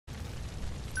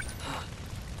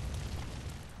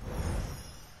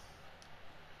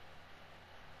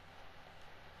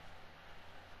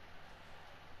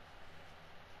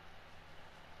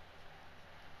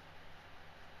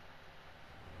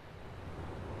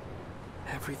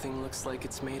Everything looks like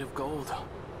it's made of gold.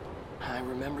 I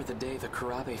remember the day the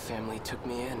Kurabe family took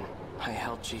me in. I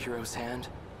held Chihiro's hand,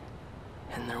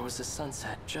 and there was a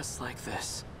sunset just like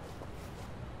this.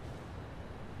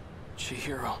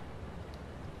 Chihiro.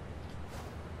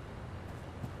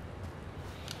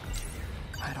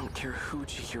 I don't care who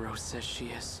Chihiro says she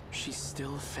is. She's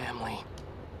still family.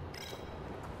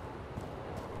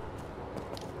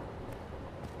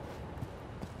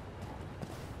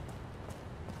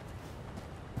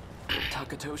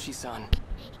 Takatoshi-san.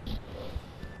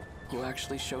 You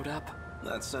actually showed up?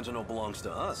 That Sentinel belongs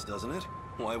to us, doesn't it?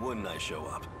 Why wouldn't I show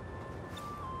up?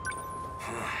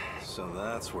 So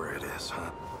that's where it is,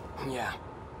 huh? Yeah,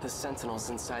 the Sentinels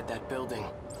inside that building.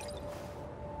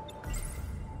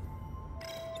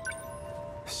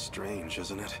 Strange,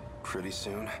 isn't it? Pretty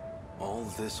soon, all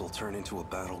this'll turn into a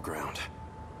battleground.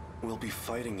 We'll be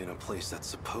fighting in a place that's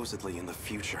supposedly in the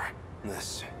future.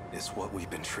 This is what we've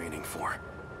been training for.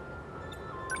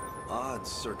 Odd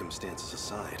circumstances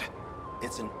aside,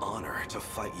 it's an honor to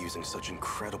fight using such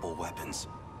incredible weapons.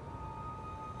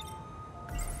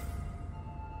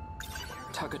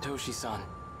 Takatoshi-san,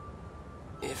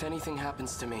 if anything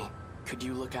happens to me, could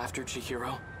you look after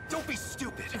Chihiro? Don't be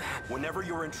stupid! Whenever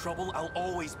you're in trouble, I'll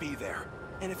always be there.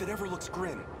 And if it ever looks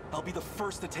grim, I'll be the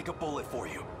first to take a bullet for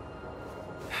you.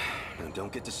 And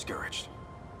don't get discouraged.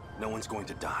 No one's going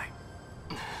to die.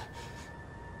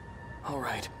 All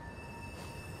right.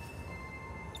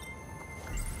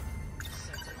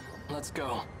 Let's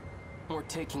go. We're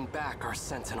taking back our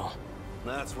Sentinel.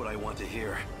 That's what I want to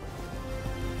hear.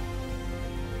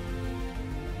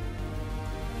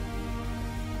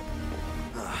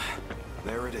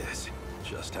 There it is.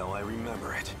 Just how I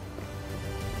remember it.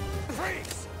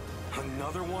 Freeze!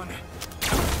 Another one?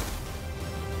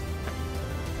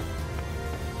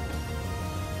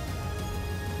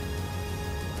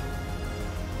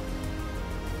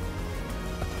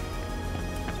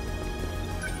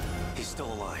 He's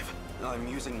still alive. I'm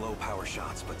using low power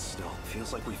shots, but still,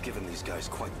 feels like we've given these guys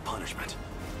quite the punishment.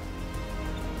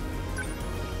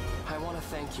 I want to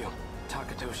thank you,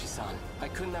 Takatoshi-san. I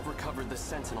couldn't have recovered the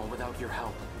Sentinel without your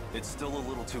help. It's still a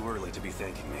little too early to be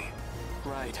thanking me.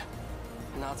 Right.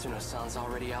 Natsuno-san's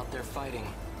already out there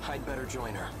fighting. I'd better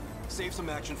join her. Save some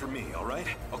action for me, all right?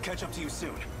 I'll catch up to you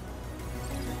soon.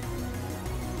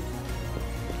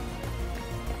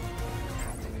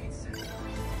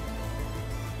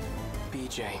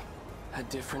 BJ. A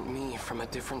different me from a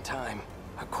different time.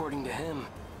 According to him,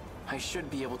 I should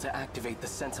be able to activate the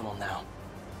Sentinel now.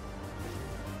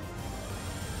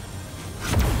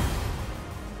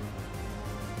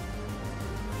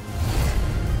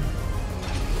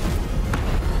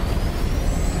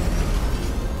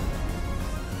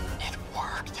 It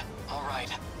worked. All right,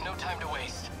 no time to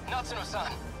waste.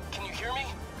 Natsuno-san, can you hear me?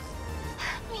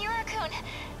 Miura-kun,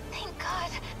 thank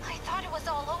God. I thought it was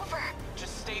all over.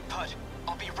 Just stay put.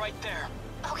 I'll be right there.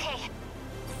 Okay.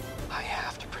 I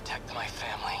have to protect my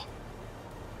family.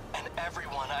 And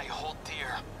everyone I hold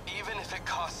dear, even if it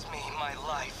costs me my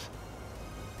life.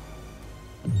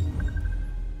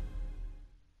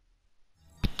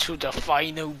 To the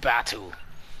final battle.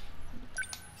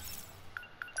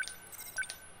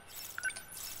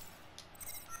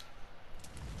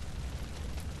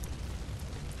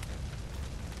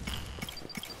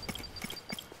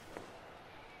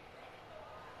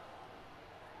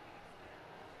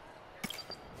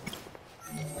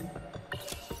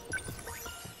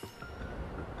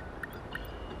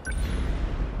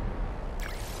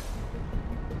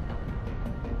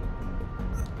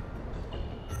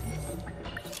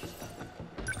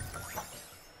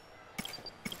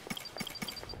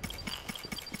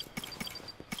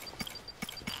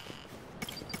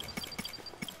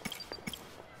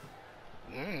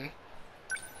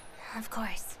 Of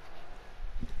course.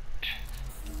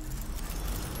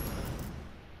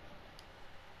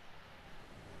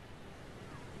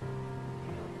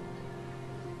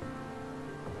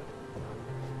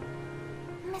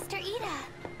 Mr. Ida!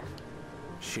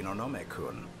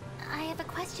 Shinonome-kun. I have a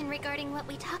question regarding what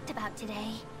we talked about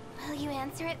today. Will you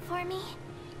answer it for me?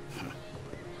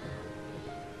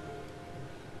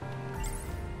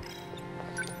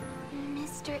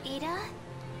 Mr. Ida?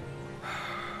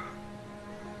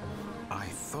 I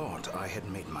thought I had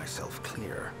made myself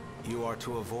clear. You are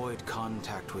to avoid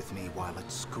contact with me while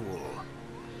at school.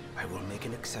 I will make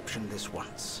an exception this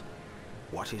once.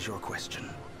 What is your question?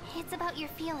 It's about your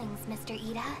feelings, Mr.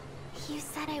 Ida. You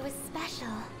said I was special.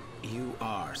 You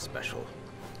are special.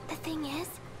 The thing is,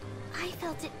 I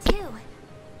felt it too.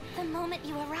 The moment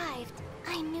you arrived,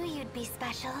 I knew you'd be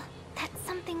special. That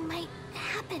something might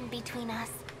happen between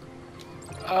us.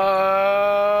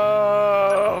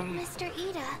 Um... Mr. Ida.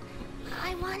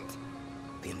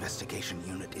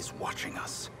 is watching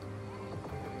us.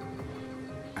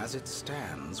 As it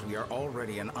stands, we are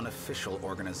already an unofficial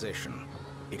organization.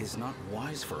 It is not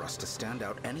wise for us to stand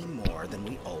out any more than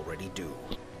we already do.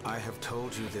 I have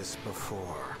told you this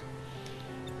before.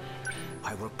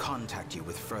 I will contact you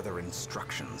with further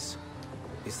instructions.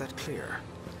 Is that clear?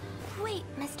 Wait,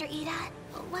 Mr. Ida.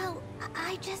 Well,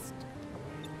 I just...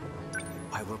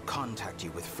 I will contact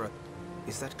you with further...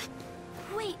 Is that clear?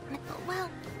 Wait, well...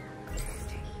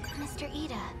 Mr.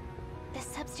 Ida, the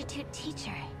substitute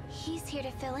teacher. He's here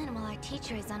to fill in while our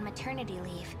teacher is on maternity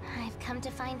leave. I've come to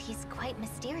find he's quite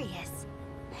mysterious.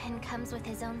 And comes with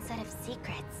his own set of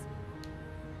secrets.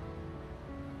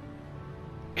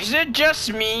 Is it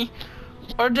just me?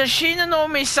 Or does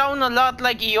Shinonome sound a lot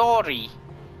like Iori?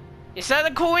 Is that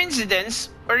a coincidence?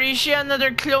 Or is she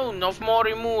another clone of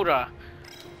Miura?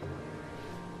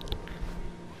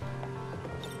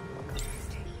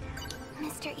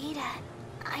 Mr. Ida,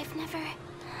 I've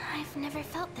never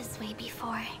felt this way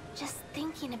before. Just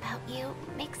thinking about you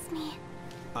makes me...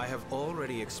 I have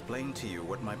already explained to you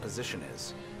what my position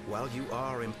is. While you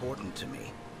are important to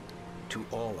me, to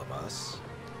all of us,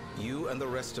 you and the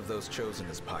rest of those chosen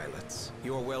as pilots,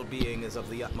 your well-being is of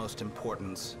the utmost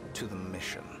importance to the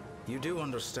mission. You do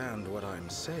understand what I'm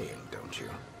saying, don't you?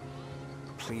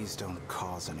 Please don't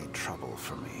cause any trouble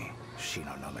for me,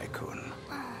 Shinonome-kun.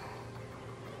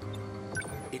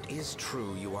 It is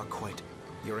true you are quite...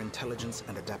 Your intelligence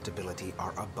and adaptability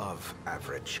are above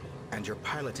average, and your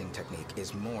piloting technique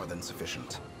is more than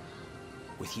sufficient.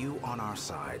 With you on our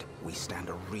side, we stand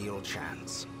a real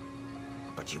chance.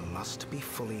 But you must be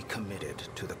fully committed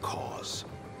to the cause.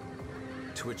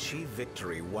 To achieve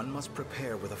victory, one must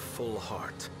prepare with a full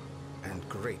heart and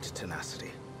great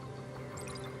tenacity.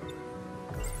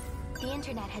 The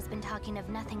internet has been talking of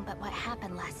nothing but what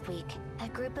happened last week. A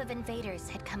group of invaders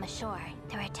had come ashore,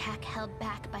 their attack held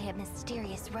back by a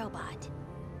mysterious robot.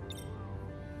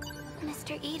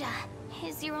 Mr. Ida,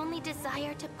 is your only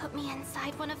desire to put me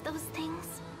inside one of those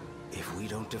things? If we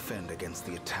don't defend against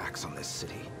the attacks on this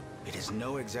city, it is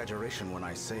no exaggeration when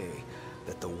I say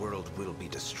that the world will be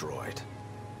destroyed.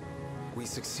 We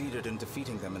succeeded in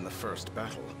defeating them in the first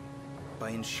battle.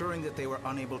 By ensuring that they were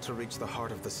unable to reach the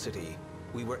heart of the city,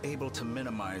 we were able to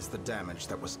minimize the damage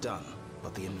that was done.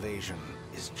 But the invasion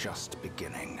is just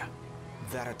beginning.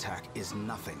 That attack is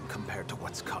nothing compared to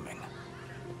what's coming.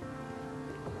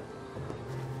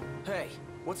 Hey,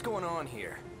 what's going on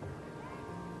here?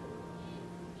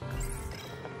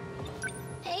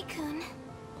 Hey, Kun.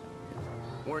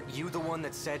 Weren't you the one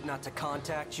that said not to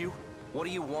contact you? What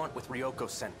do you want with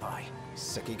Ryoko-senpai?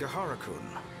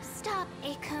 Sekigahara-kun. Stop,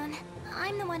 Akun.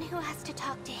 I'm the one who has to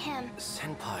talk to him.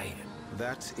 Senpai...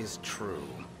 That is true.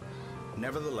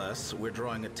 Nevertheless, we're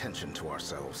drawing attention to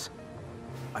ourselves.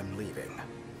 I'm leaving.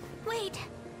 Wait!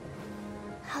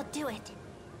 I'll do it.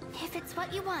 If it's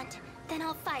what you want, then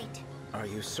I'll fight. Are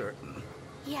you certain?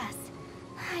 Yes.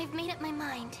 I've made up my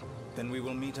mind. Then we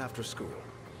will meet after school.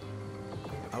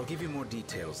 I'll give you more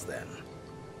details then.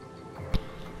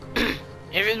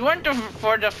 If it weren't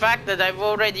for the fact that I've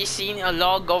already seen a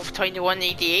log of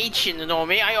 2188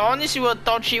 Shinonome, I honestly would have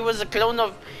thought she was a clone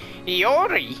of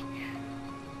Iori.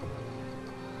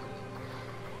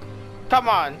 Come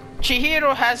on,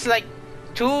 Chihiro has like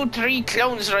 2-3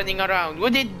 clones running around.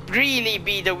 Would it really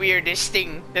be the weirdest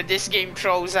thing that this game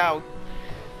throws out?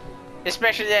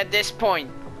 Especially at this point.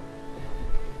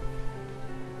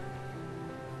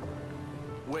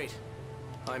 Wait,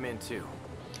 I'm in too.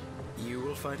 You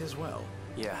will fight as well?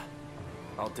 Yeah,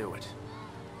 I'll do it.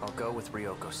 I'll go with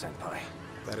Ryoko-senpai.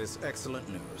 That is excellent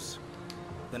news.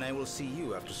 Then I will see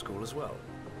you after school as well.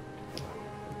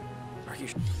 Are you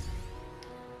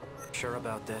sure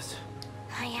about this?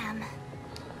 I am.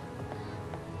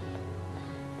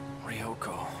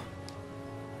 Ryoko...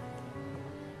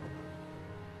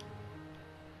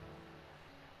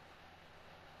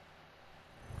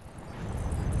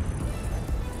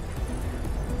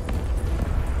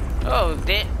 Oh,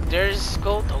 there's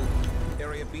Goto.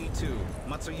 Area B2,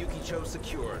 Matsuyuki Cho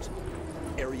secured.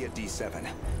 Area D7.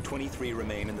 23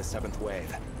 remain in the 7th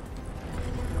wave.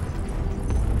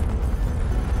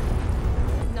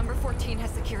 Number 14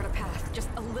 has secured a path. Just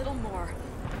a little more.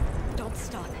 Don't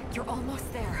stop. You're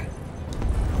almost there.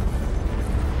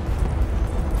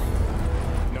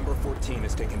 Number 14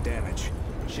 has taken damage.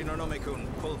 Shinonome-kun,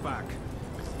 pull back.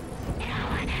 No,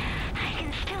 I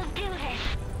can still do this.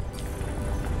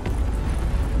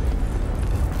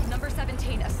 Number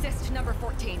 17, assist number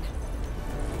 14.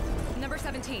 Number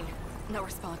 17, no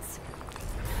response.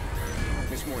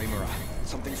 Miss Miura,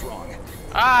 something's wrong.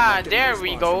 Ah, there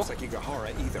we go. Sekigahara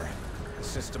either. The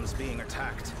system's being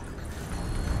attacked.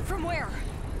 From where?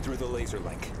 Through the laser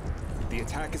link. The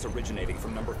attack is originating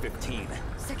from number 15.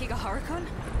 Sekigahara-kun?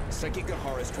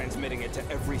 Sekigahara is transmitting it to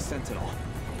every Sentinel.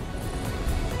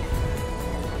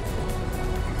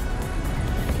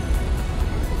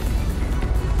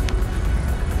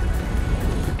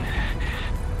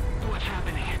 What's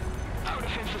happening? Our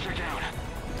defenses are down.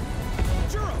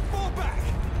 Juro, fall back!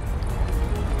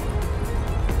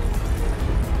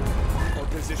 Our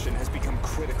position has become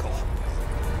critical.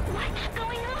 What's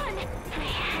going on? My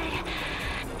head...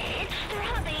 it's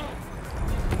throbbing.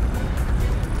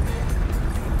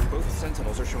 Both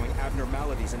Sentinels are showing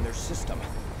abnormalities in their system.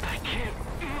 I can't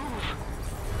move.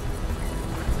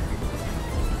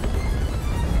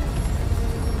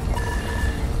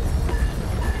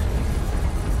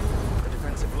 The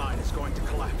defensive line is going to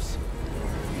collapse.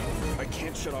 I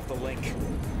can't shut off the link.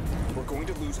 We're going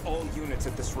to lose all units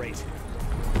at this rate.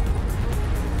 They're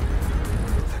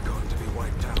going to be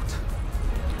wiped out.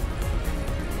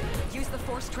 Use the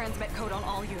force transmit code on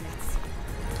all units.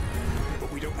 But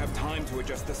we don't have time to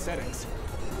adjust the settings.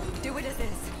 Do it as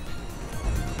is.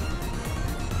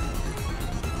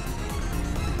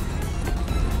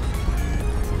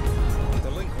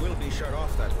 The link will be shut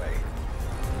off that way.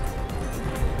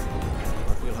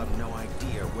 But we'll have no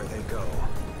idea where they go.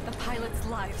 The pilots'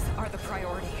 lives are the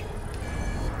priority.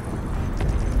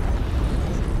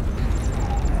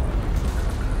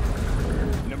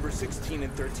 Number 16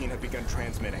 and 13 have begun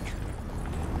transmitting.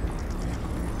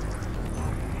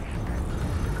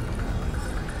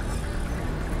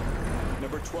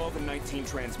 Number 12 and 19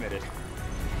 transmitted.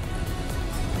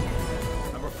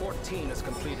 Number 14 has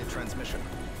completed transmission.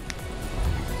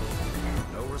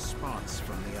 No response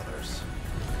from the others.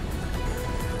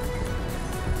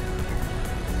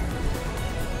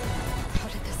 How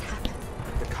did this happen?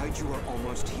 The kaiju are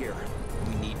almost here.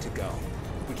 We need to go.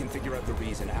 We can figure out the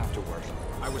reason afterward.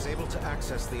 I was able to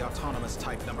access the autonomous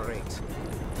type number 8.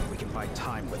 We can buy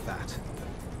time with that.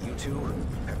 You two,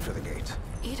 head for the gate.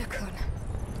 Ida-kun.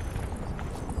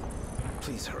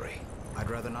 Please hurry. I'd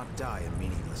rather not die a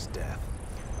meaningless death.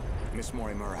 Miss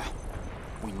Miura,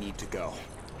 we need to go.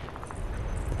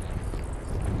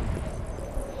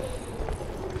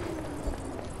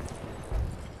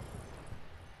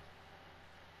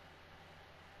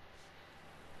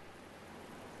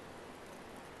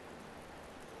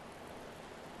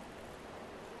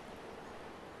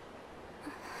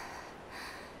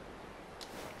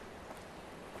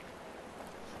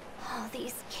 All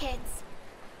these kids...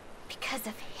 because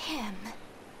of him.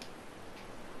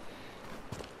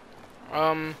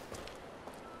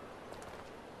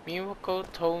 Miwako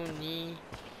Tony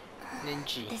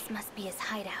Ninji. This must be his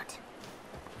hideout.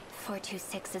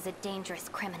 426 is a dangerous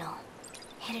criminal.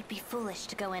 It'd be foolish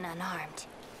to go in unarmed.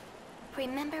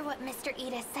 Remember what Mr.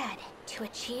 Ida said. To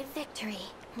achieve victory,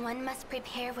 one must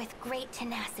prepare with great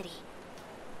tenacity.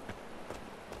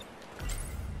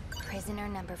 Prisoner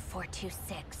number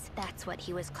 426. That's what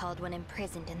he was called when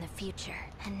imprisoned in the future.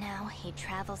 And now he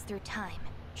travels through time,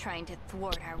 trying to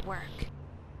thwart our work.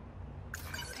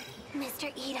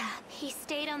 Mr. Ida, he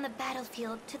stayed on the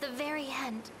battlefield to the very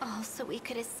end, all so we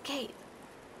could escape.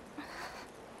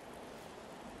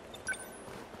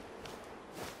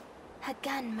 A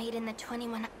gun made in the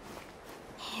 21...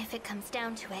 If it comes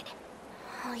down to it,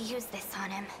 I'll use this on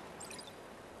him.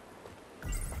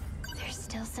 There's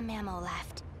still some ammo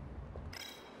left.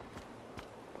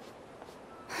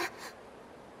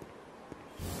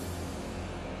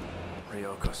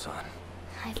 Ryoko-san.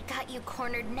 I've got you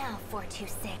cornered now,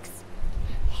 426.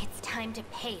 It's time to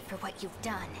pay for what you've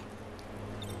done.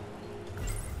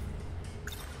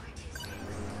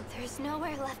 There's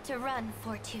nowhere left to run,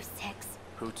 426.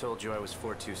 Who told you I was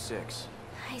 426?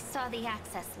 I saw the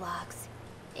access logs.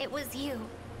 It was you,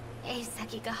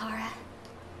 Sekigahara.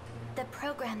 The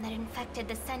program that infected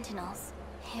the Sentinels.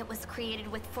 It was created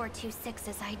with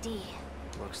 426's ID.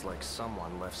 Looks like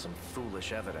someone left some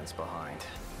foolish evidence behind.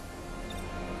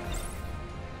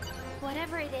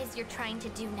 Whatever it is you're trying to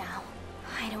do now,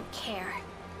 I don't care.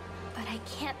 But I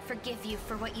can't forgive you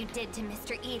for what you did to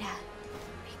Mr. Ida.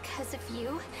 Because of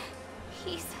you,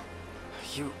 he's...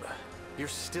 You're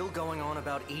still going on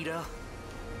about Ida?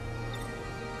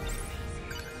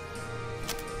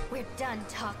 We're done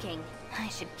talking. I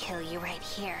should kill you right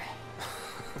here.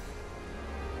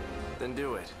 Then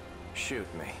do it. Shoot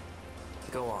me.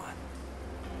 Go on.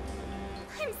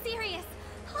 I'm serious.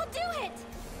 I'll do it!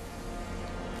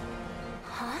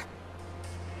 Huh?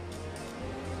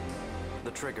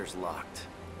 The trigger's locked.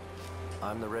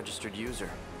 I'm the registered user.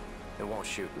 It won't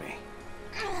shoot me.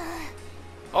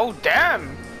 Oh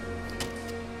damn!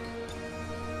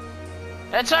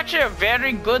 That's actually a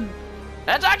very good...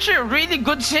 That's actually a really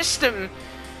good system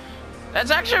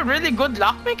That's actually a really good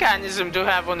lock mechanism to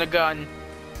have on a gun.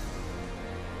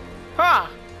 Huh.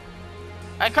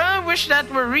 I kinda wish that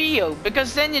were real,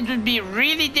 because then it would be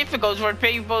really difficult for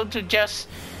people to just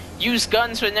use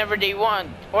guns whenever they want,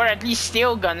 or at least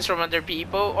steal guns from other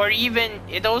people, or even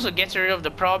it also gets rid of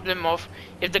the problem of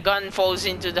if the gun falls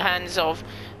into the hands of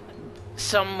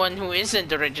someone who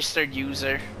isn't a registered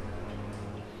user.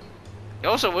 It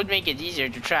also would make it easier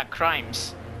to track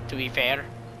crimes, to be fair.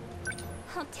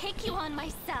 I'll take you on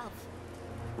myself.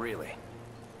 Really?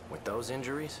 With those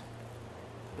injuries?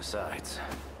 Besides...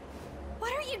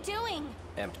 What are you doing?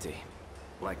 Empty.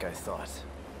 Like I thought.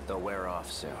 They'll wear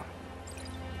off soon.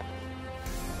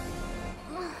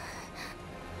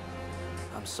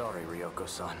 I'm sorry,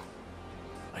 Ryoko-san.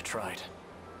 I tried.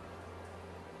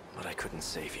 But I couldn't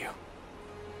save you.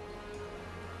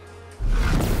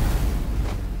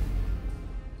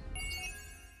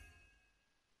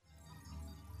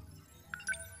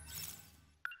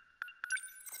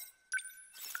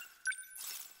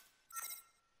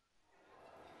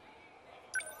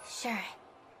 Sure.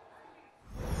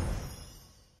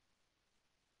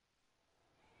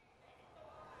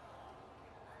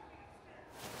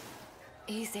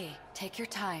 Easy. Take your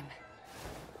time.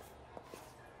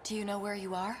 Do you know where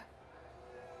you are?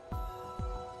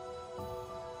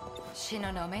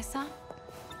 Shinonome-san?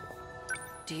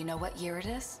 Do you know what year it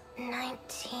is?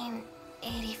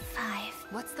 1985.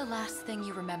 What's the last thing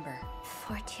you remember?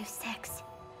 426.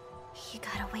 He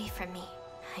got away from me.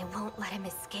 I won't let him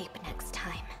escape next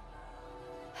time.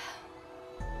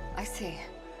 I see.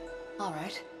 All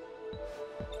right.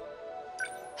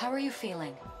 How are you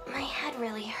feeling? My head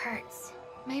really hurts.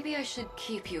 Maybe I should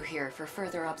keep you here for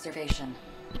further observation.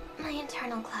 My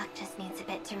internal clock just needs a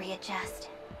bit to readjust.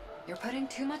 You're putting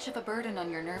too much of a burden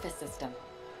on your nervous system.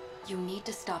 You need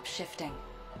to stop shifting.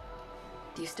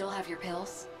 Do you still have your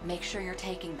pills? Make sure you're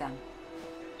taking them.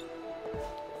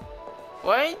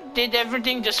 Why did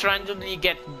everything just randomly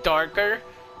get darker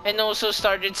and also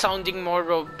started sounding more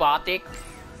robotic?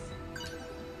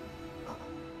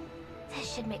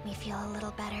 This should make me feel a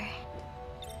little better.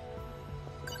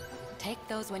 Take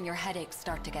those when your headaches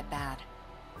start to get bad.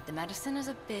 The medicine is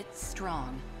a bit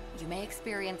strong. You may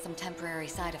experience some temporary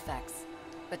side effects.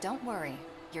 But don't worry,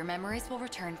 your memories will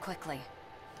return quickly.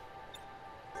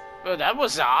 Well, that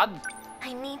was odd.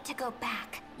 I need to go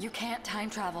back. You can't time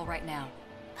travel right now.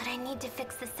 But I need to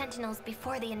fix the Sentinels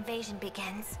before the invasion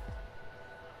begins.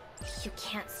 You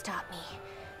can't stop me.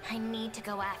 I need to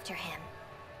go after him.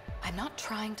 I'm not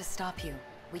trying to stop you.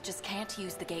 We just can't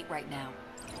use the gate right now.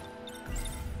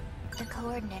 The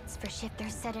coordinates for shift are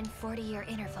set in 40-year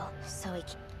interval, so we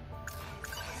can...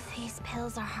 These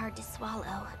pills are hard to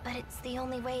swallow, but it's the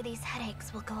only way these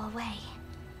headaches will go away.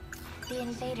 The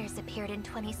invaders appeared in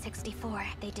 2064.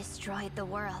 They destroyed the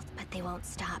world, but they won't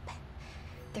stop.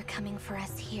 They're coming for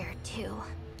us here, too.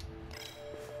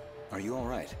 Are you all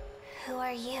right? Who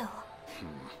are you?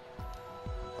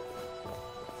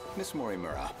 Miss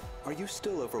Miura, are you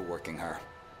still overworking her?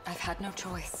 I've had no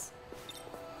choice.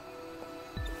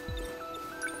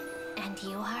 And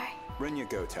you are? Renya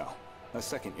Goto, a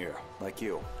second year, like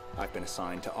you. I've been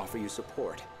assigned to offer you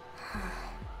support.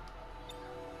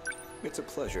 It's a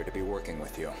pleasure to be working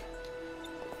with you.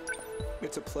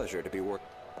 It's a pleasure to be Why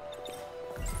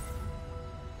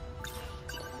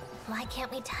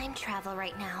can't we time travel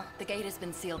right now? The gate has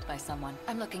been sealed by someone.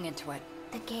 I'm looking into it.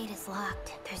 The gate is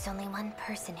locked. There's only one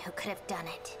person who could have done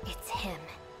it. It's him.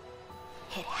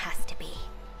 It has to be.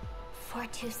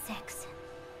 426.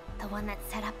 The one that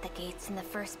set up the gates in the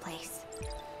first place.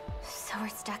 So we're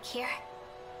stuck here?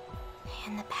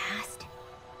 In the past?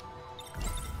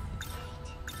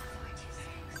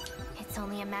 It's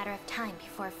only a matter of time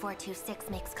before 426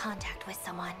 makes contact with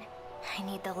someone. I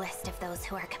need the list of those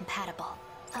who are compatible.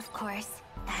 Of course,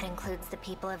 that includes the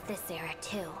people of this era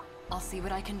too. I'll see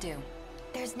what I can do.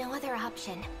 There's no other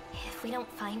option. If we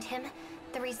don't find him,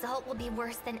 the result will be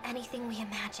worse than anything we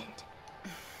imagined.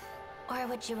 Or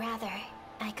would you rather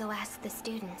I go ask the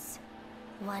students,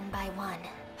 one by one?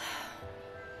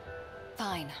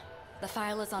 Fine. The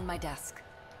file is on my desk.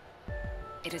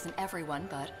 It isn't everyone,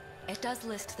 but it does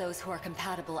list those who are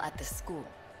compatible at this school.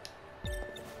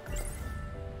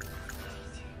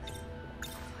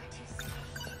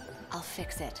 I'll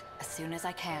fix it as soon as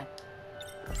I can.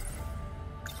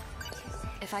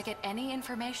 If I get any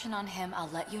information on him, I'll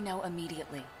let you know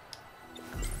immediately.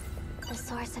 The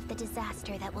source of the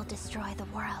disaster that will destroy the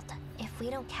world. If we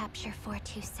don't capture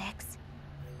 426,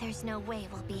 there's no way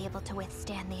we'll be able to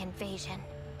withstand the invasion.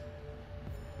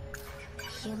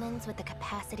 Humans with the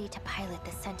capacity to pilot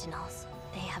the Sentinels.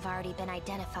 They have already been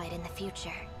identified in the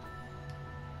future.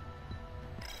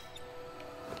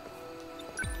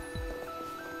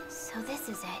 So this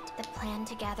is it. The plan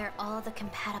to gather all the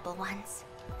compatible ones.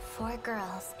 4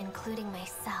 girls, including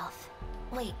myself.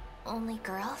 Wait, only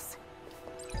girls?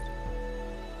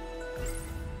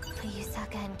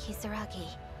 Fuyusaka and Kisaragi,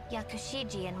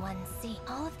 Yakushiji and 1C.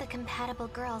 All of the compatible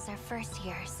girls are first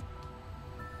years.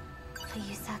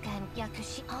 Fuyusaka and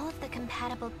Yakushi. All of the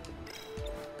compatible...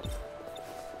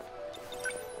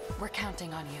 We're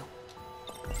counting on you.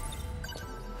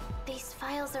 These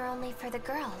files are only for the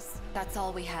girls. That's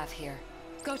all we have here.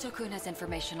 Goto-kun has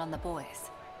information on the boys.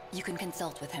 You can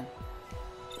consult with him.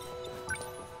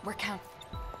 We're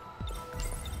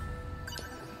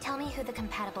Tell me who the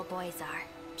compatible boys are.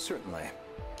 Certainly.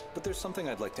 But there's something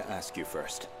I'd like to ask you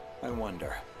first. I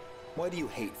wonder, why do you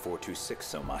hate 426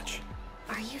 so much?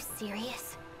 Are you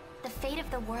serious? The fate of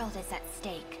the world is at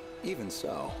stake. Even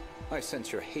so, I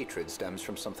sense your hatred stems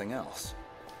from something else.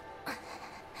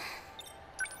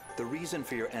 The reason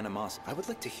for your animosity, I would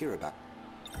like to hear about.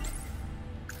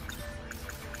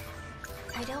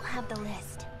 I don't have the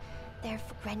list.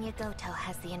 Therefore, Renya Goto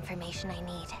has the information I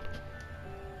need.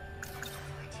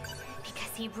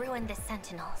 Because he ruined the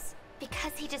Sentinels.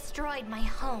 Because he destroyed my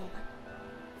home.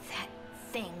 That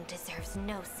thing deserves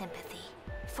no sympathy.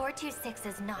 426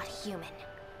 is not human.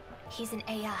 He's an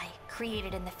AI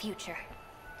created in the future.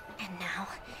 And now,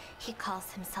 he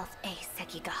calls himself A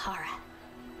Sekigahara.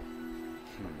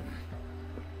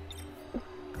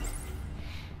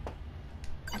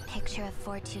 A picture of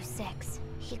 426.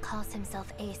 He calls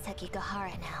himself A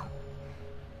Sekigahara now.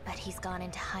 But he's gone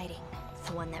into hiding.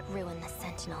 The one that ruined the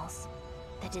Sentinels.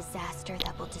 The disaster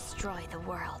that will destroy the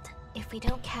world. If we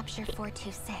don't capture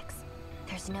 426,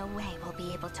 there's no way we'll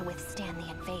be able to withstand the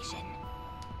invasion.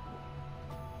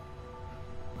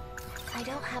 I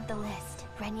don't have the list.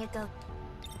 Renya, go...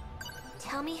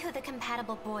 Tell me who the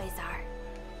compatible boys are.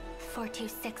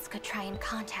 426 could try and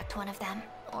contact one of them.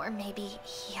 Or maybe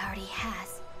he already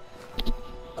has.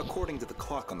 According to the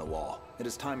clock on the wall, it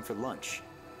is time for lunch.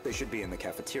 They should be in the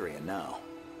cafeteria now.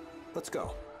 Let's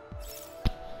go.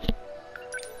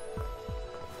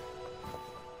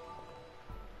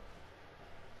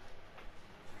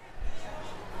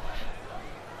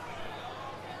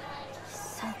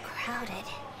 So crowded.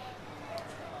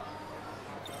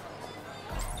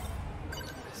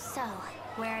 So,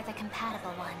 where are the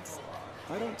compatible ones?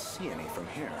 I don't see any from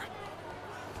here.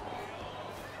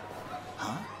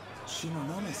 Huh?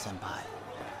 Shinonome-senpai.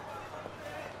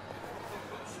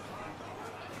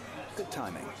 Good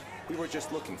timing. We were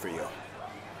just looking for you.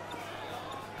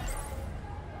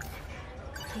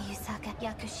 Fuyusaka,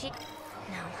 Yakushi...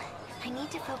 No, I need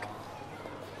to focus...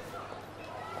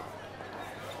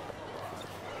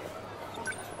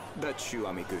 That's Shu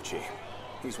Amiguchi.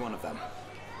 He's one of them.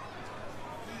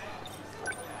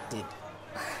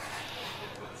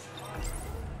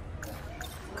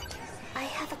 I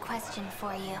have a question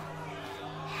for you.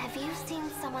 Have you seen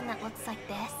someone that looks like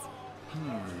this?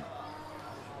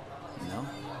 No,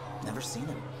 never seen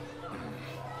him.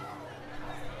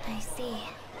 I see.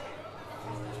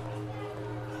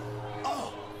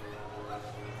 Oh!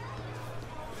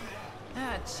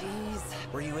 Ah, jeez.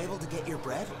 Were you able to get your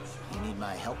bread? You need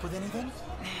my help with anything?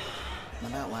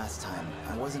 About last time,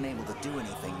 I wasn't able to do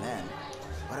anything then,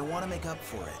 but I want to make up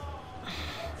for it.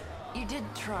 You did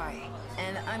try,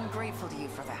 and I'm grateful to you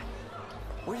for that.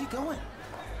 Where are you going?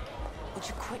 Would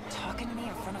you quit talking to me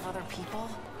in front of other people?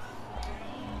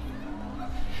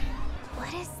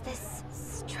 What is this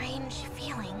strange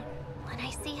feeling? When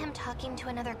I see him talking to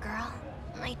another girl,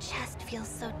 my chest feels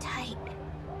so tight.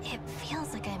 It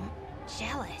feels like I'm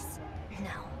jealous.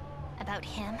 No. About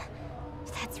him?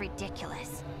 That's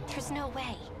ridiculous. There's no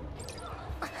way.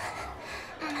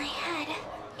 My head,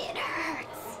 it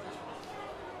hurts.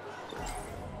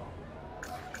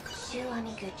 Shu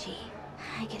Amiguchi.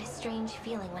 I get a strange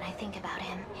feeling when I think about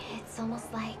him. It's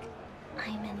almost like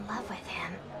I'm in love with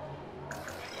him.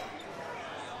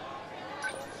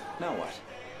 Now what?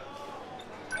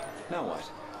 Now what?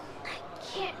 I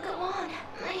can't go on.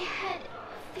 My head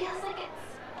feels like it's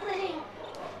splitting.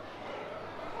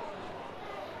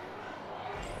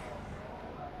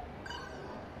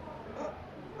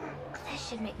 This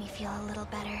should make me feel a little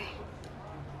better.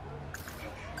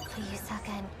 Fuyusaka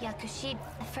and Yakushi,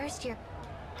 the first year...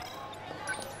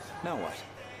 Now what?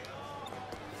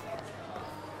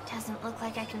 Doesn't look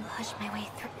like I can push my way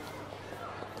through.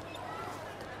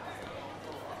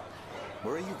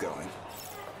 Where are you going?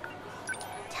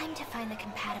 Time to find the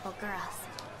compatible girls.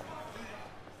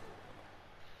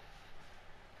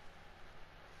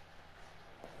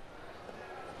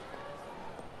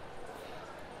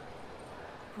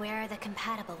 Where are the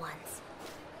compatible ones?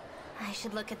 I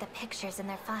should look at the pictures in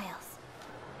their files.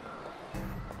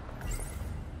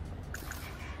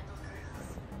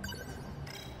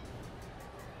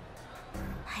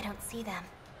 see them.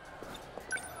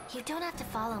 You don't have to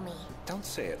follow me. Don't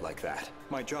say it like that.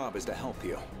 My job is to help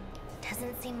you.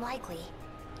 Doesn't seem likely.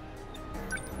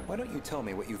 Why don't you tell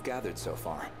me what you've gathered so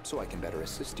far, so I can better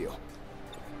assist you?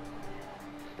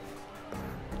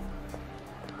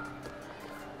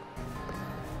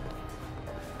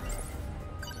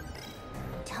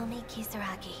 Tell me,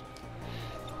 Kisaragi.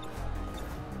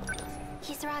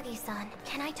 Kisaragi-san,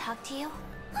 can I talk to you?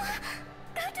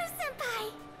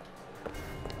 Goto-senpai!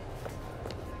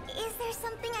 Is there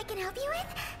something I can help you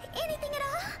with? Anything at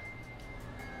all?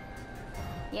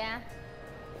 Yeah?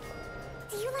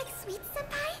 Do you like sweets,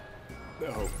 senpai?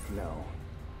 Oh, no.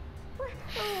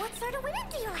 What sort of women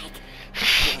do you like?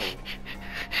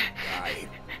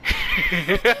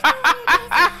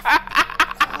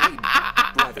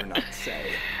 I'd rather not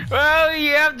say. Well,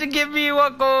 you have to give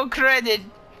Miwako credit.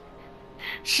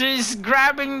 She's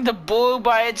grabbing the bull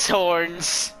by its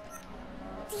horns.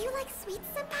 Do you like sweets,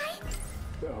 senpai?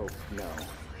 Oh, no.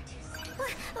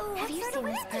 Have you seen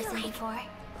this person before?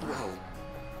 Well,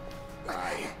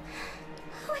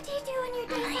 What do you do when you're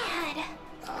doing My head.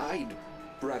 I'd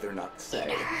rather not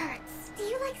say. It hurts. Do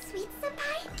you like sweets,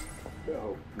 senpai?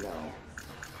 Oh, no.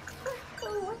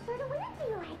 What sort of women do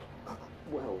you like?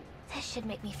 Well, This should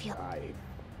make me feel...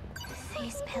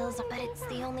 These pills, but it's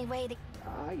the only way to...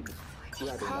 I'd He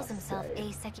calls himself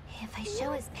Aseki. If I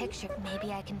show his picture,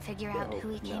 maybe I can figure out who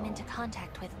he came into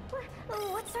contact with.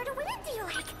 What sort of women do you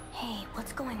like? Hey,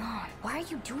 what's going on? Why are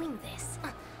you doing this?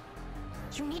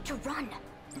 You need to run.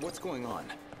 What's going on?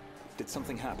 Did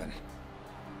something happen?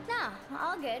 No,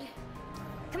 all good.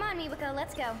 Come on, Miwako,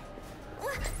 let's go.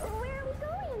 Where are we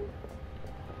going?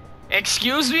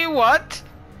 Excuse me, what?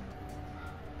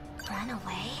 Run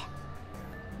away?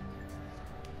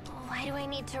 Why do I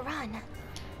need to run?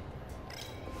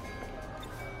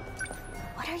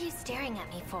 What are you staring at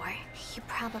me for? You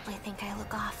probably think I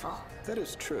look awful. That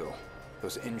is true.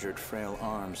 Those injured, frail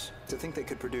arms. To think they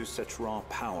could produce such raw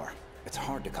power. It's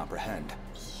hard to comprehend.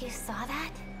 You saw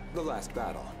that? The last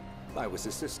battle. I was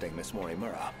assisting Miss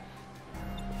Miura.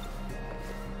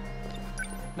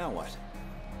 Now what?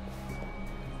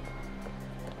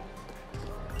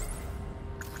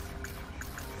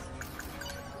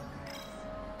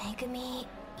 Megumi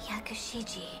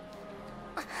Yakushiji.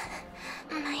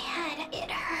 My head, it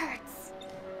hurts.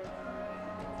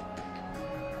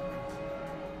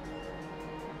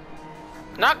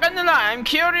 Not gonna lie, I'm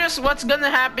curious what's gonna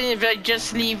happen if I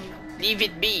just leave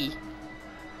it be.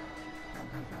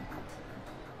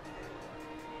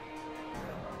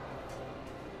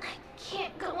 I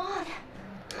can't go on.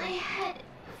 My head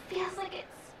feels like it's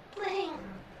splitting.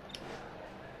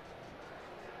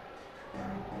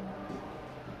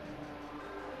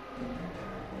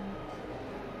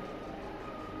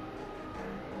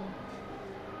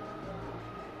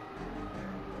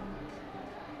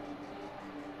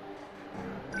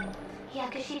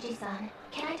 Yakushiji-san,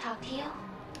 can I talk to you?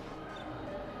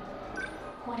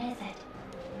 What is it?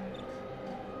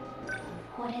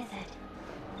 What is it?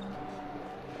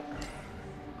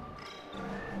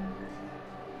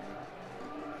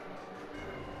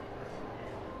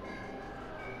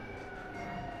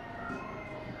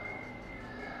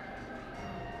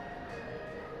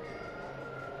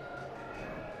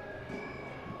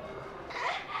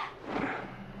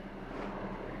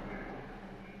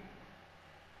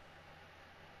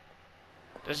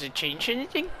 Does it change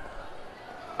anything?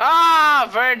 Ah,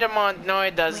 Verdamont. No,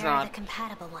 it does Where are not. the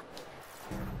compatible one?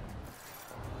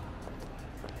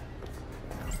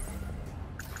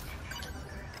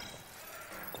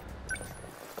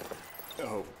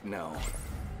 Oh, no.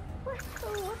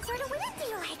 What sort of women do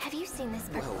you like? Have you seen this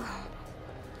person? Well,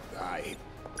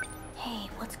 Hey,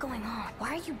 what's going on?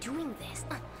 Why are you doing this?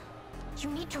 You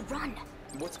need to run.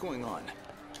 What's going on?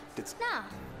 Did... No.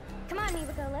 Come on,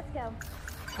 Miwako, let's go.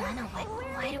 Run away.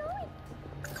 Why do...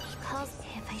 He calls...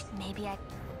 If I... Maybe I...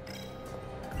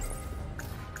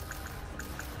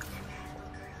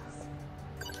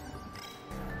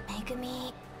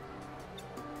 Megumi...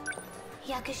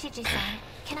 Yakushiji-san,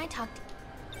 can I talk to...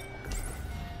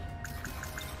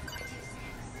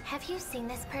 Have you seen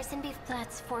this person before?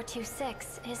 That's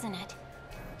 426, isn't it?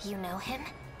 You know him?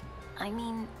 I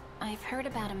mean, I've heard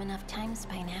about him enough times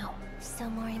by now. So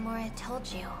Morimura told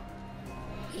you.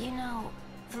 You know,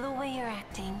 the way you're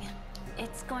acting,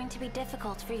 it's going to be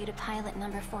difficult for you to pilot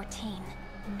number 14.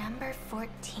 Number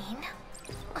 14?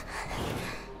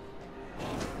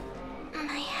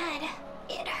 My head,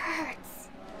 it hurts.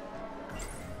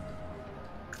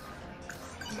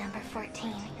 Number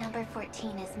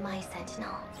 14 is my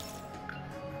Sentinel.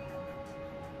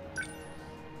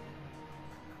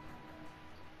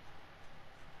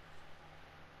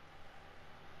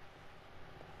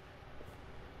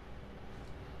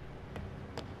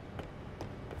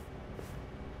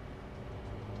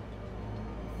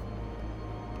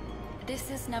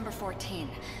 This is number 14,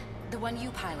 the one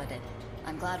you piloted.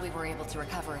 I'm glad we were able to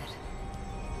recover it.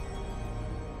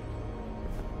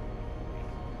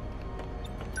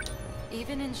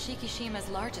 Even in Shikishima's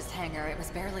largest hangar, it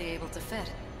was barely able to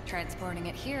fit. Transporting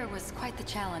it here was quite the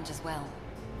challenge as well.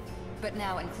 But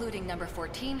now, including number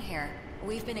 14 here,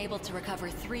 we've been able to recover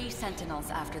 3 Sentinels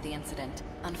after the incident.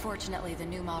 Unfortunately, the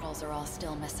new models are all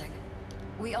still missing.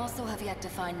 We also have yet to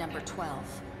find number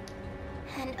 12.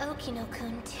 And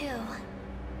Okino-kun, too.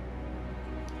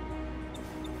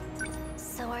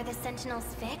 So are the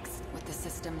Sentinels fixed? With the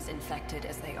systems infected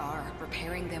as they are,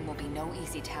 repairing them will be no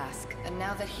easy task. And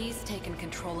now that he's taken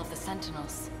control of the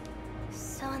Sentinels...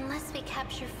 So unless we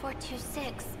capture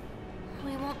 426,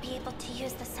 we won't be able to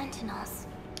use the Sentinels.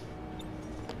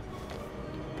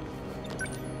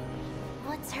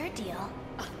 What's her deal?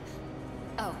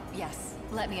 Oh, yes.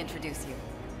 Let me introduce you.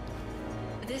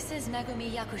 This is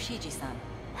Megumi Yakushiji-san.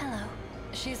 Hello.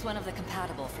 She's one of the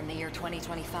compatible from the year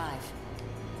 2025.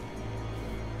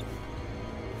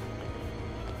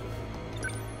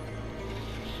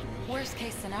 Worst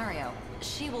case scenario,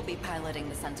 she will be piloting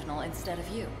the Sentinel instead of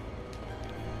you.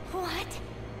 What?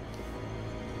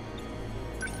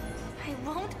 I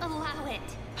won't allow it.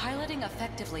 Piloting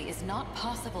effectively is not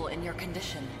possible in your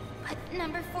condition. But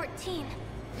number 14,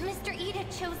 Mr. Ida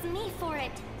chose me for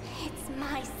it. It's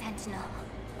my Sentinel.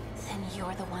 Then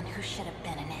you're the one who should have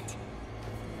been in it.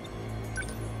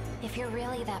 If you're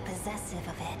really that possessive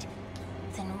of it,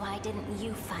 then why didn't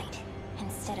you fight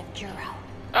instead of Juro?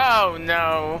 Oh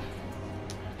no.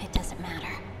 It doesn't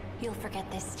matter. You'll forget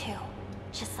this too.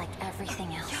 Just like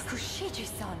everything else.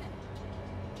 Yakushiji-san!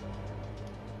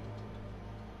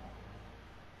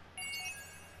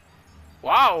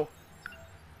 Wow.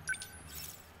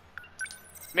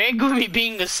 Megumi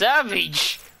being a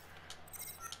savage.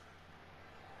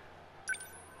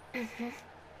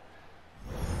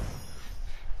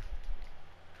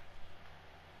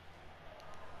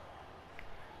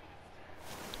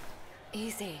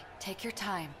 Easy. Take your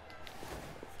time.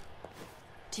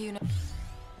 Do you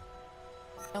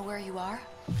know where you are?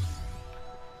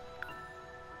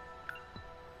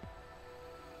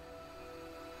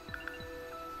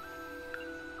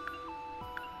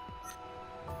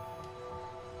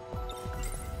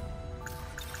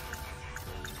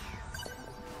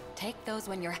 Take those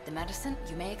when you're at the medicine.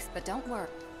 You may but don't worry.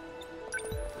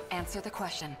 Answer the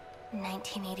question.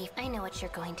 1980. I know what you're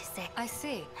going to say. I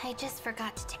see. I just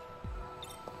forgot to take...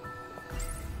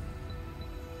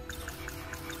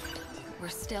 We're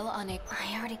still unable...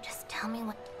 I already... Just tell me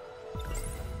what...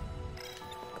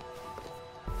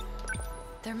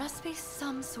 There must be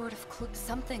some sort of clue...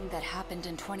 Something that happened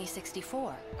in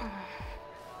 2064.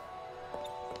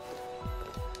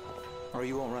 Are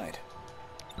you alright?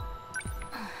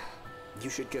 You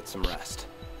should get some rest.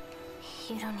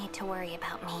 You don't need to worry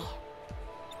about me.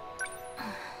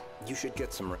 You should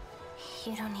get some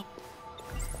You don't need...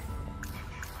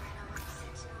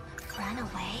 Run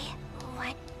away?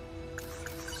 What?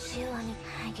 Shilani,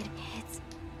 I get hits.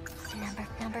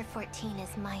 Number 14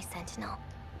 is my Sentinel.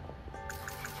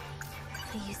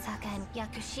 Fuyusaka and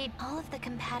Yakushi, all of the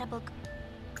compatible...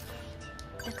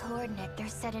 The coordinate, they're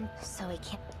set in so we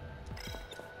can't...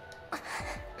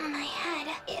 My head,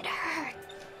 it hurts.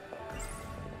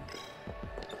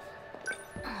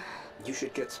 You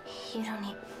should get... You don't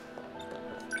need...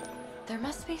 There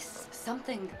must be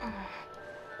something...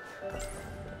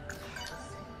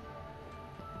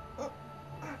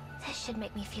 This should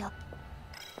make me feel...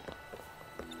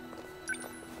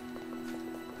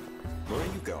 Where are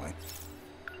you going?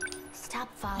 Stop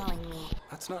following me.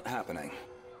 That's not happening.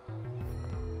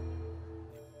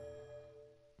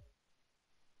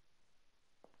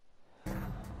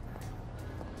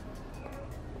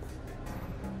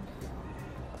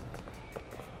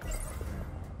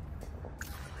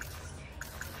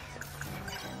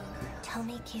 Tell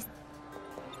me,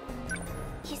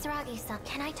 Kisaragi-san,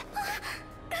 can I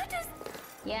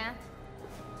Yeah?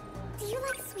 Do you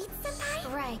like sweets,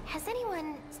 senpai? Right. Has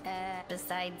anyone...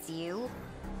 besides you?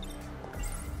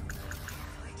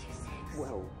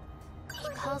 Well... He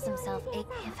calls himself Aegis.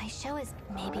 If I show his...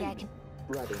 Maybe I can...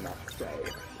 rather not say.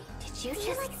 Did you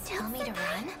just tell me to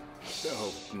run?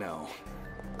 Oh, no.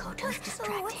 Goto's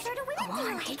distracted. What sort of women Go do you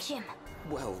on, like? teach him.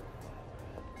 Well...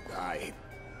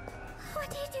 What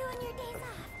do you do on your days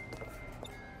off?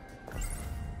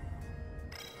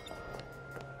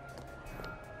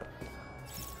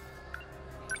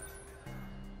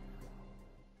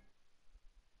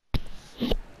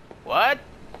 What?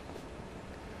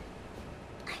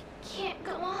 I can't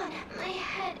go on. My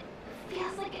head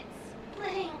feels like it's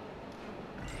splitting.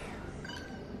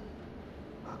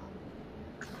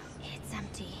 It's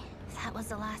empty. That was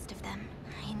the last of them.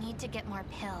 I need to get more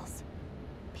pills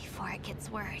before it gets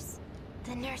worse.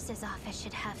 The nurse's office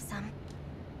should have some.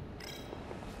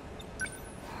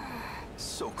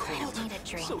 So cold. I don't need a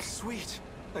drink. So sweet.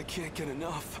 I can't get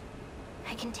enough.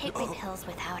 I can take my pills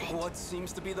without it. What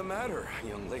seems to be the matter,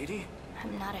 young lady?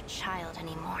 I'm not a child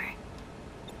anymore.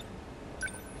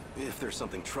 If there's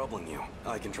something troubling you,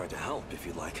 I can try to help if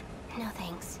you'd like. No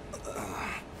thanks.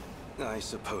 I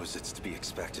suppose it's to be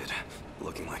expected,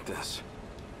 looking like this.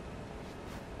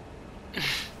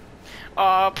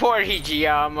 Aw, poor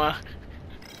Hijiyama.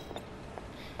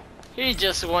 He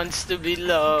just wants to be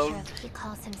loved. He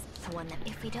calls him the one that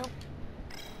if we don't...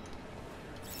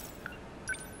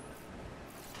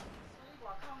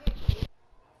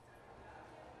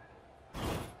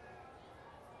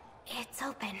 It's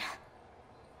open.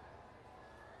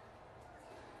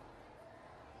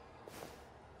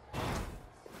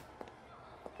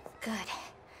 Good.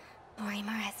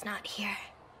 Morimura's not here.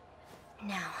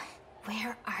 Now,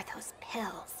 where are those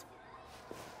pills?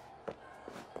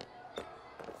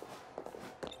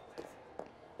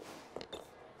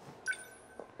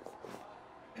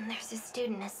 There's a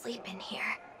student asleep in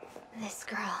here. This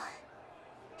girl.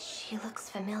 She looks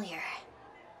familiar.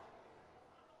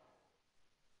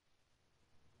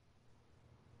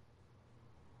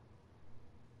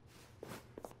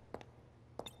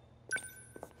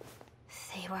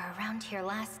 They were around here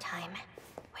last time.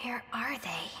 Where are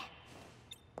they?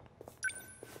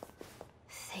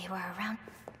 They were around...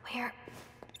 Where...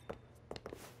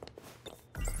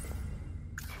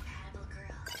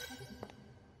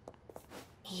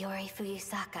 Yori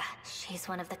Fuyusaka. She's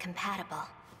one of the compatible.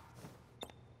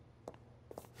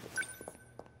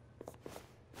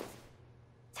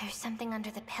 There's something under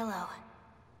the pillow.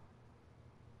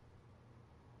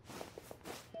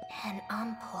 An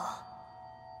ampoule.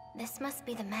 This must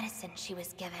be the medicine she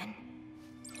was given.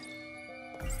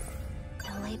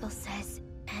 The label says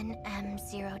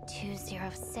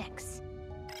NM0206.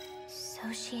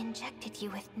 So she injected you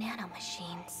with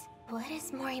nanomachines. What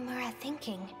is Morimura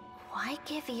thinking? Why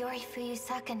give Yori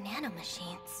Fuyusaka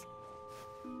nanomachines?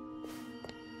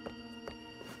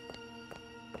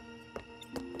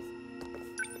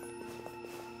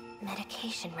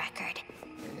 Medication record.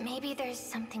 Maybe there's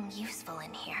something useful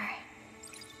in here.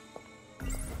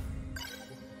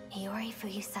 Yori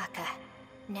Fuyusaka.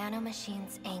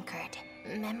 Nanomachines anchored.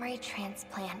 Memory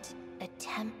transplant.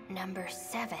 Attempt number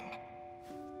 7.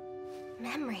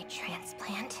 Memory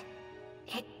transplant?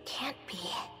 It can't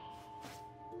be.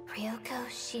 Ryoko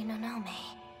Shinonome.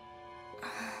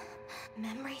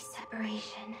 Memory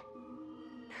separation.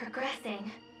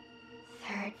 Progressing.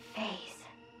 3rd phase.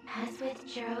 As with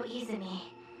Jiro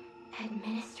Izumi.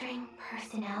 Administering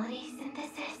personality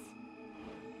synthesis.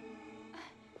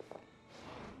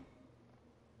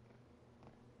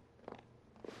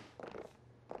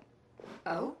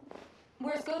 Oh?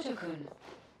 Where's Gojo-kun?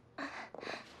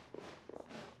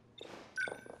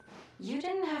 You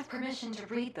didn't have permission to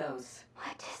read those.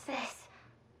 What does this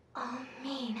all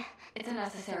mean? It's a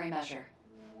necessary measure.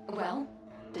 Well,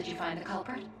 did you find the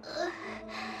culprit?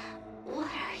 What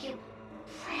are you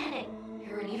planning?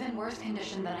 You're in even worse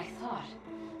condition than I thought.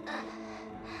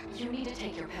 You need to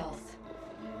take your pills.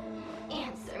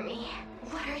 Answer me.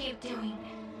 What are you doing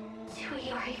to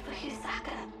Yori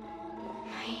Fuyusaka?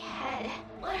 My head.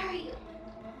 What are you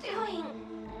doing?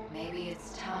 Maybe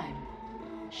it's time.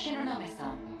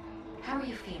 Shinonome-san, how are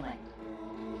you feeling?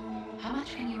 How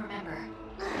much can you remember?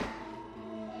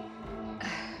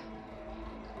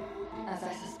 As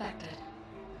I suspected,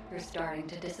 you're starting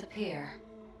to disappear.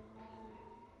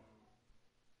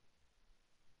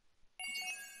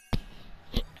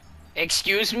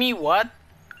 Excuse me, what?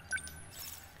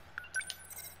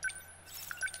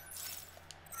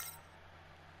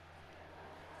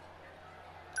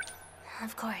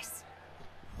 Of course.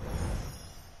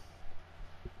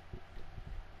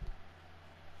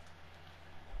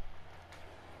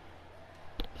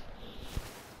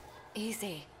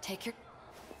 Easy. Take your...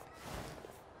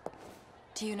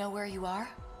 Do you know where you are?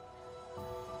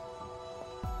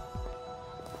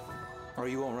 Are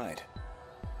you all right?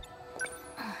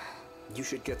 You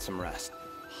should get some rest.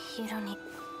 You don't need...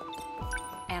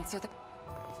 Answer the...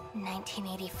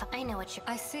 1985. I know what you're...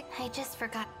 I see. I just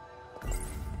forgot.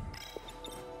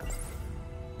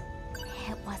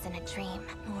 It wasn't a dream.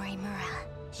 Morimura.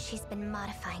 She's been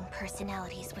modifying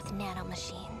personalities with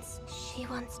nanomachines. She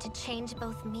wants to change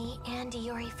both me and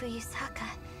Yori Fuyusaka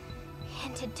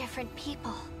into different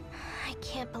people. I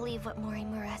can't believe what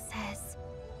Morimura says.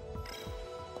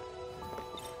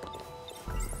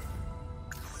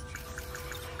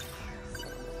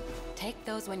 Take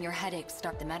those when your headaches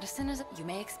start. The medicine is... You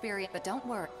may experience, but don't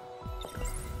worry.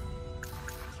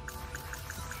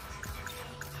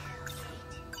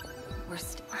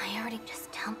 I already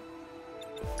just tell.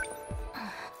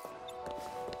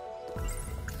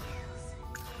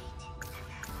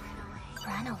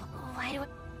 Rano, why do I...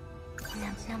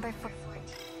 Number 4.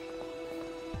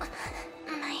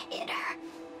 My hitter.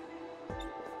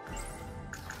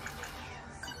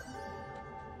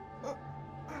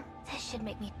 This should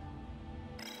make me...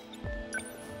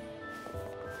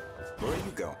 Where are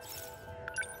you going?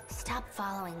 Stop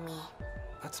following me.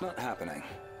 That's not happening.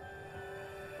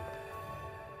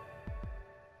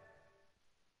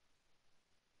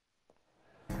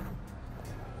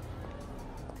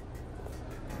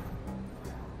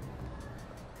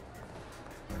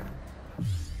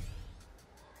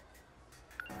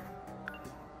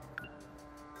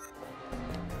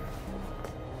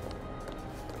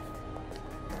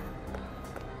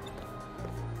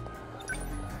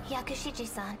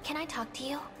 Yakushiji-san, can I talk to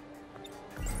you?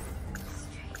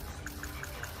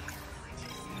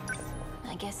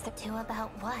 I guess the two about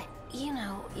what? You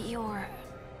know, your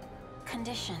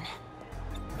condition.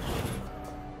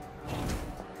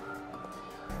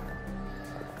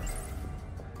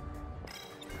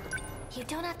 You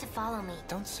don't have to follow me.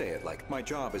 Don't say it like my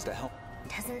job is to help.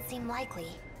 Doesn't seem likely.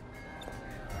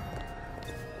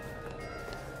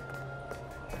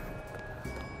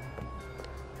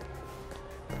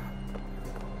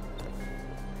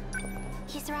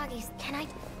 Kisaragi's, can I...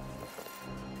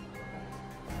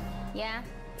 Yeah?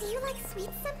 Do you like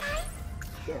sweets, senpai?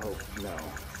 Oh, no.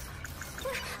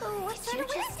 What sort of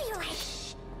women do you like?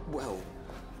 Well,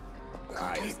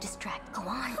 Just distract. Go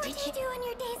on. What do you do on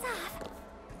your days off?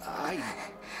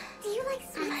 Do you like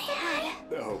sweets, my head?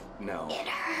 Oh, no. It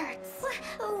hurts.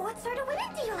 What sort of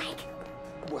women do you like?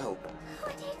 Well,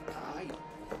 What do you...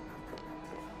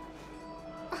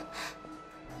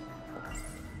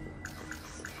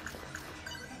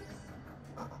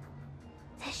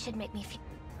 This should make me feel...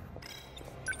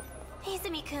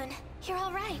 Izumi-kun, you're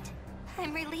all right.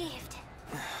 I'm relieved.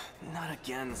 Not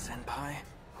again, Senpai.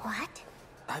 What?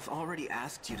 I've already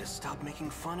asked you to stop making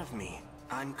fun of me.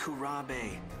 I'm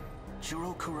Kurabe.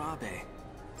 Juro Kurabe.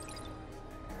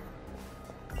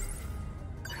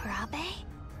 Kurabe?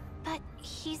 But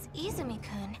he's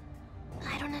Izumi-kun.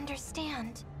 I don't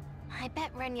understand. I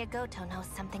bet Renya Goto knows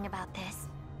something about this.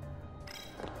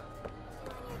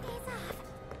 On your days off.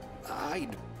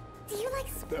 Do you like...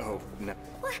 Oh, no.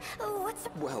 What's...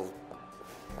 Well,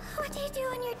 What do you do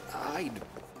on your... I'd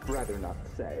rather not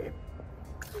say.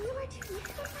 You were too weak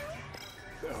for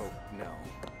that? Oh, no.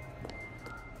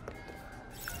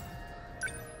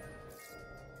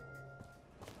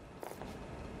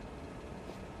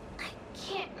 I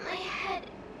can't... My head...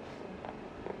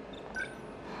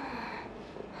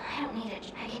 I don't need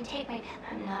it. I can take my...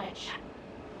 I'm not a child.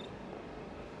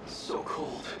 So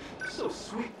cold, so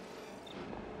sweet.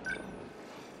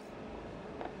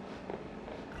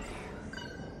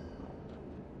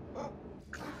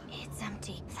 It's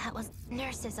empty. That was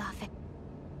nurse's office.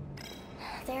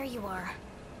 There you are.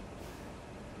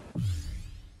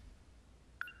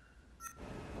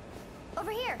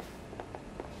 Over here!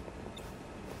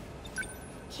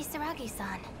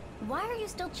 Kisaragi-san. Why are you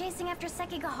still chasing after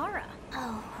Sekigahara?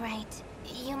 Oh, right.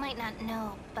 You might not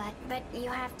know, But you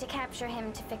have to capture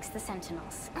him to fix the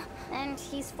Sentinels. And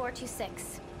he's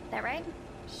 426. That right?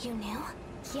 you knew?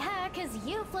 Yeah, 'cause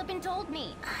you flippin' told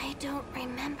me. I don't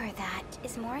remember that.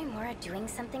 Is Morimura doing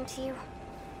something to you?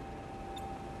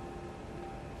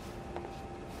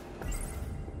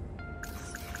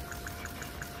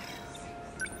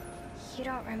 You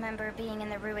don't remember being in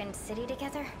the ruined city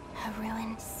together? A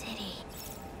ruined city.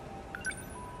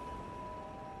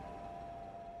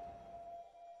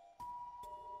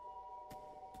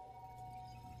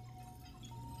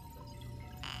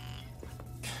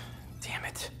 Damn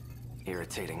it.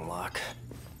 Irritating lock.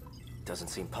 Doesn't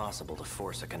seem possible to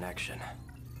force a connection.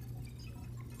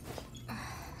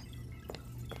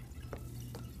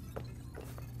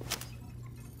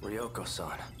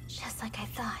 Ryoko-san. Just like I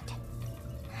thought.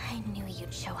 I knew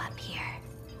you'd show up here.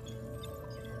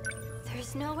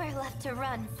 There's nowhere left to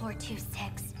run,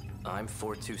 426. I'm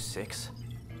 426?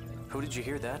 Who did you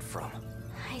hear that from?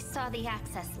 I saw the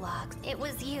access logs. It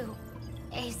was you,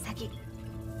 Eisaki.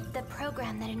 The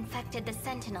program that infected the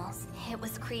Sentinels. It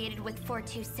was created with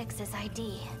 426's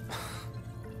ID.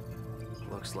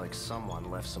 Looks like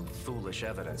someone left some foolish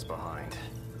evidence behind.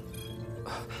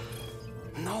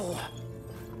 No!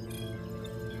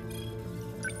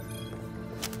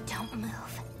 Don't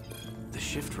move. The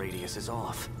shift radius is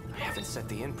off. I haven't set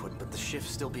the input, but the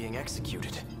shift's still being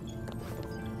executed.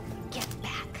 Get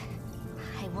back.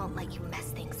 I won't let you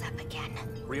mess things up again.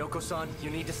 Ryoko-san,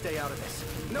 you need to stay out of this.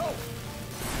 No!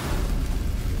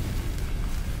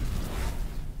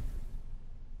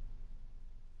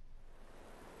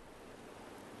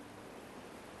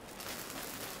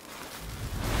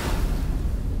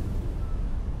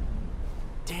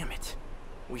 Damn it.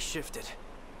 We shifted.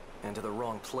 And to the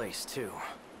wrong place, too.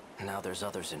 Now there's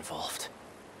others involved.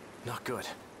 Not good.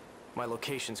 My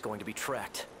location's going to be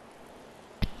tracked.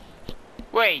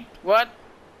 Wait, what?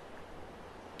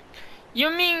 You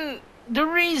mean the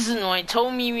reason why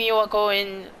Tomi, Miwako,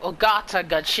 and Ogata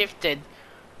got shifted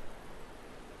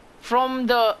from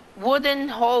the wooden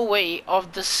hallway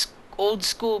of the old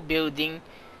school building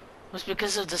was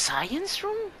because of the science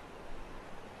room?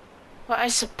 Well, I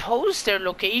suppose their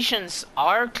locations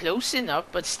are close enough,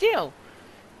 but still,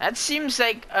 that seems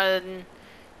like an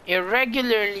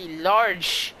irregularly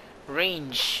large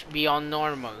range beyond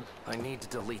normal. I need to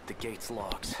delete the gate's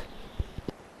logs.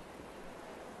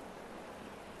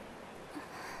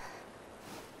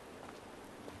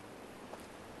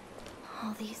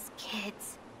 All these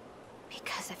kids,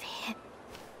 because of him.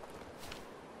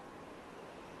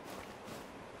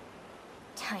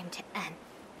 Time to end.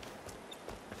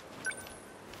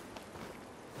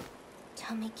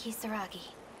 Tomi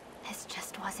Kisaragi, this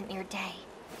just wasn't your day.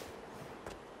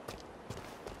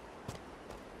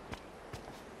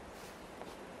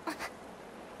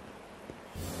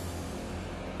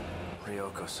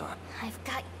 Ryoko-san. I've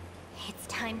got... It's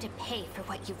time to pay for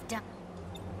what you've done.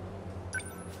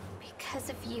 Because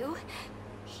of you,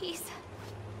 he's...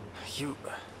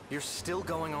 You're still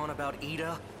going on about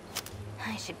Ida?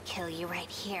 I should kill you right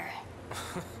here.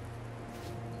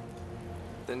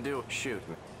 Then do it. Shoot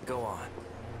me. Go on.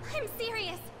 I'm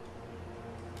serious.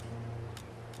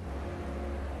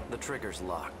 The trigger's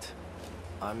locked.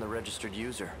 I'm the registered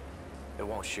user. It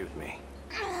won't shoot me.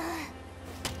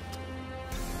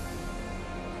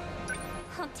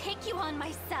 I'll take you on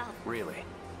myself. Really?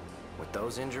 With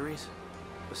those injuries?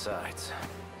 Besides...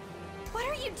 What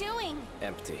are you doing?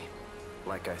 Empty.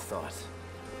 Like I thought.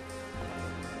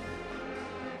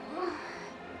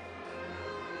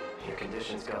 Your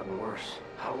condition's gotten worse.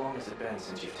 How long has it been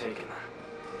since you've taken them?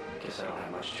 Guess I don't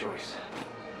have much choice.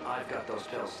 I've got those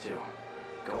pills too.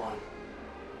 Go on.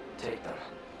 Take them.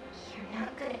 You're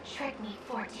not gonna trick me,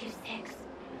 426.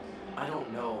 I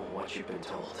don't know what you've been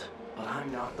told, but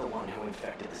I'm not the one who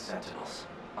infected the Sentinels.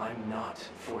 I'm not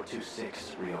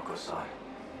 426, Ryoko-san.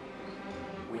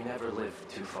 We never lived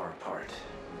too far apart.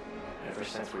 Ever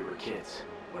since we were kids,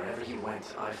 wherever he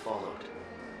went, I followed.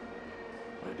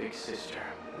 My big sister,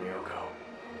 Ryoko.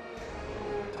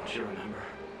 Don't you remember?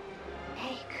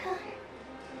 Hey-kun.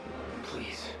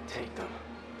 Please, take them.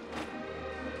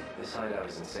 This hideout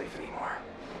isn't safe anymore.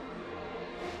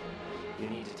 You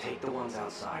need to take the ones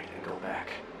outside and go back.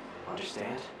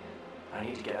 Understand? I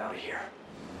need to get out of here.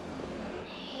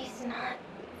 He's not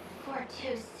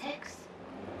 426.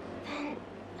 Then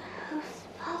whose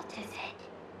fault is it?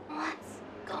 What's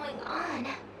going on?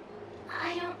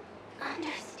 I don't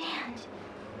understand.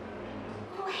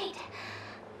 Wait,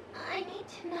 I need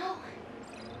to know.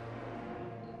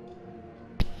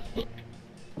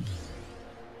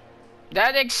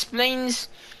 That explains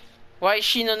why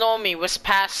Shinonome was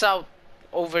passed out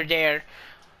over there.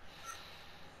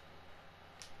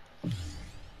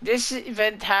 This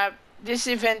event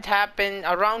happened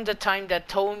around the time that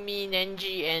Tomi,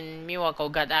 Nenji, and Miwako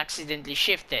got accidentally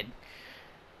shifted.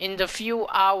 In the few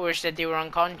hours that they were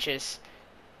unconscious.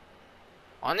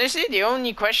 Honestly, the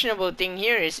only questionable thing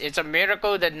here is it's a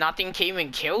miracle that nothing came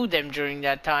and killed them during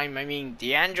that time. I mean,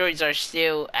 the androids are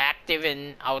still active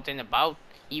and out and about,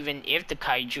 even if the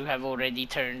kaiju have already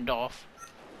turned off.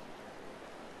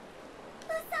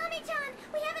 Usami-chan,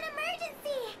 we have an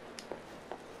emergency!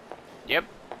 Yep.